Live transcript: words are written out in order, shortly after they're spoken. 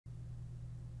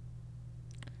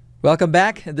Welcome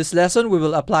back. In this lesson, we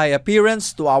will apply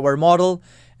appearance to our model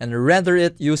and render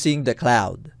it using the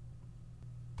cloud.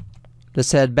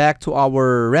 Let's head back to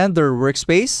our render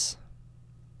workspace.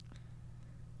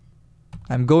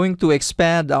 I'm going to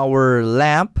expand our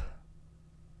lamp.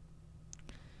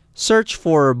 Search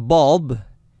for bulb,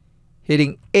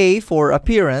 hitting A for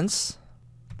appearance.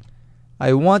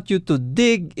 I want you to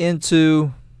dig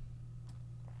into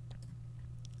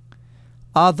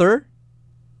Other,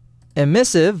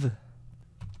 Emissive,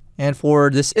 and for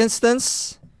this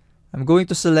instance, I'm going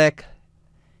to select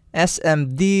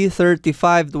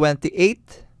SMD3528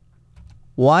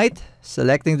 white.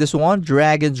 Selecting this one,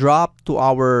 drag and drop to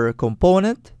our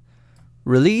component,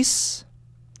 release.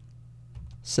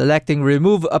 Selecting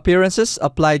remove appearances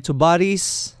applied to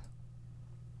bodies.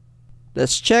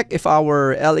 Let's check if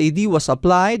our LED was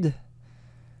applied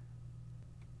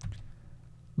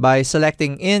by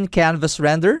selecting in canvas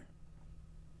render.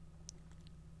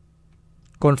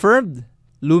 Confirmed,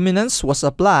 luminance was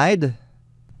applied.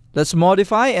 Let's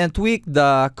modify and tweak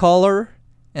the color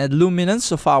and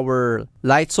luminance of our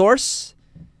light source.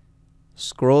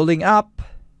 Scrolling up,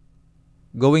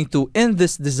 going to in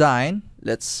this design,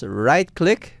 let's right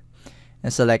click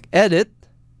and select edit.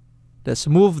 Let's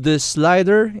move this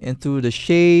slider into the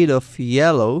shade of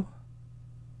yellow,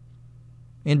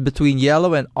 in between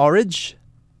yellow and orange.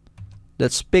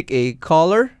 Let's pick a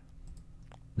color,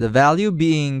 the value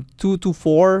being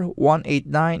 224,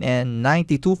 189, and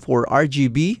 92 for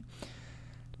RGB.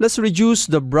 Let's reduce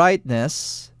the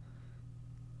brightness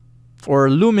for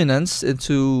luminance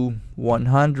into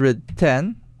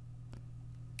 110,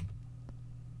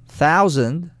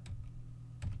 1000.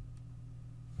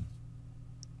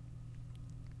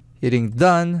 Hitting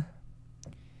done,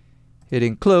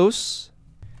 hitting close.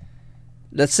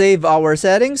 Let's save our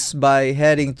settings by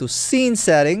heading to Scene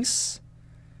Settings.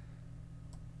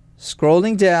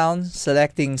 Scrolling down,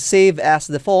 selecting Save as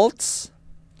Defaults.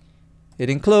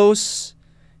 Hitting close.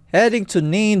 Heading to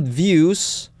Named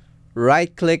Views.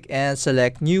 Right click and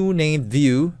select New Named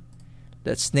View.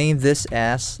 Let's name this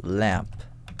as Lamp.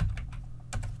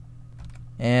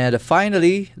 And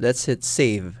finally, let's hit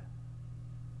Save.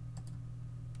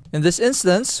 In this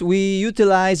instance, we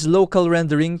utilize local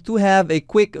rendering to have a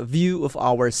quick view of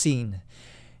our scene.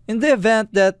 In the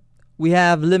event that we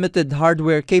have limited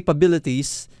hardware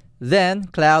capabilities, then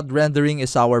cloud rendering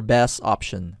is our best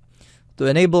option. To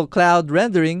enable cloud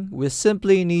rendering, we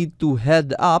simply need to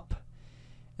head up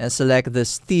and select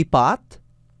this teapot.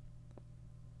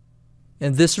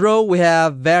 In this row, we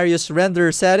have various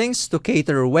render settings to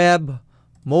cater web,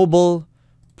 mobile,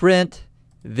 print,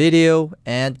 video,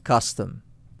 and custom.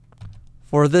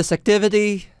 For this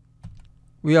activity,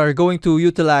 we are going to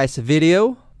utilize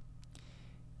video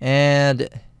and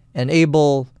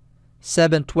enable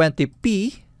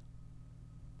 720p.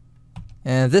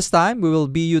 And this time, we will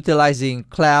be utilizing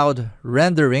cloud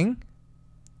rendering.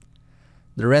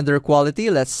 The render quality,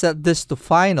 let's set this to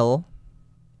final.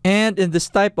 And in this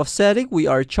type of setting, we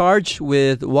are charged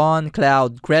with 1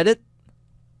 cloud credit.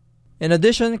 In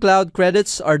addition, cloud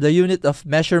credits are the unit of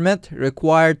measurement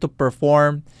required to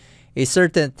perform a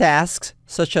certain task,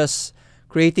 such as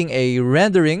creating a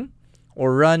rendering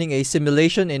or running a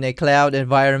simulation in a cloud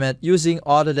environment using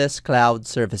Autodesk Cloud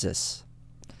Services.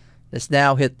 Let's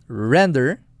now hit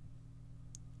Render.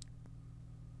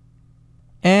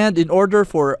 And in order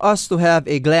for us to have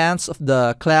a glance of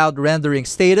the cloud rendering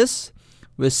status,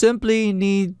 we simply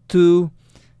need to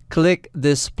click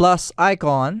this plus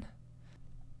icon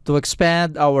to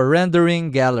expand our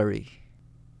rendering gallery.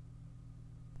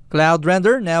 Cloud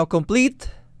render now complete.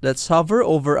 Let's hover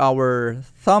over our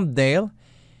thumbnail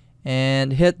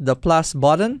and hit the plus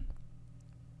button.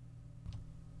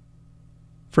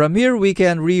 From here, we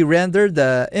can re-render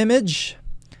the image.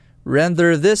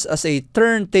 Render this as a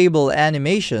turntable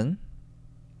animation.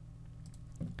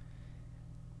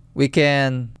 We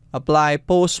can apply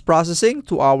post-processing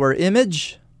to our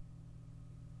image.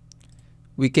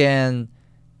 We can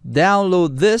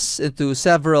download this into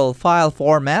several file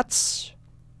formats.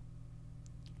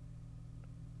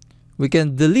 We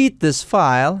can delete this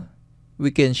file.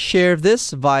 We can share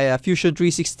this via Fusion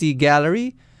 360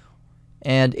 Gallery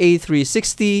and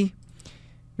A360.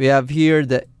 We have here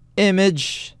the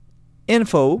image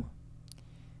info,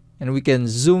 and we can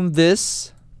zoom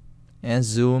this and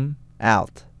zoom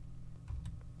out.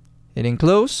 Hitting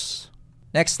close.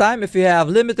 Next time, if you have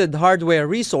limited hardware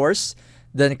resource,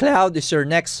 then cloud is your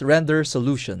next render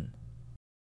solution.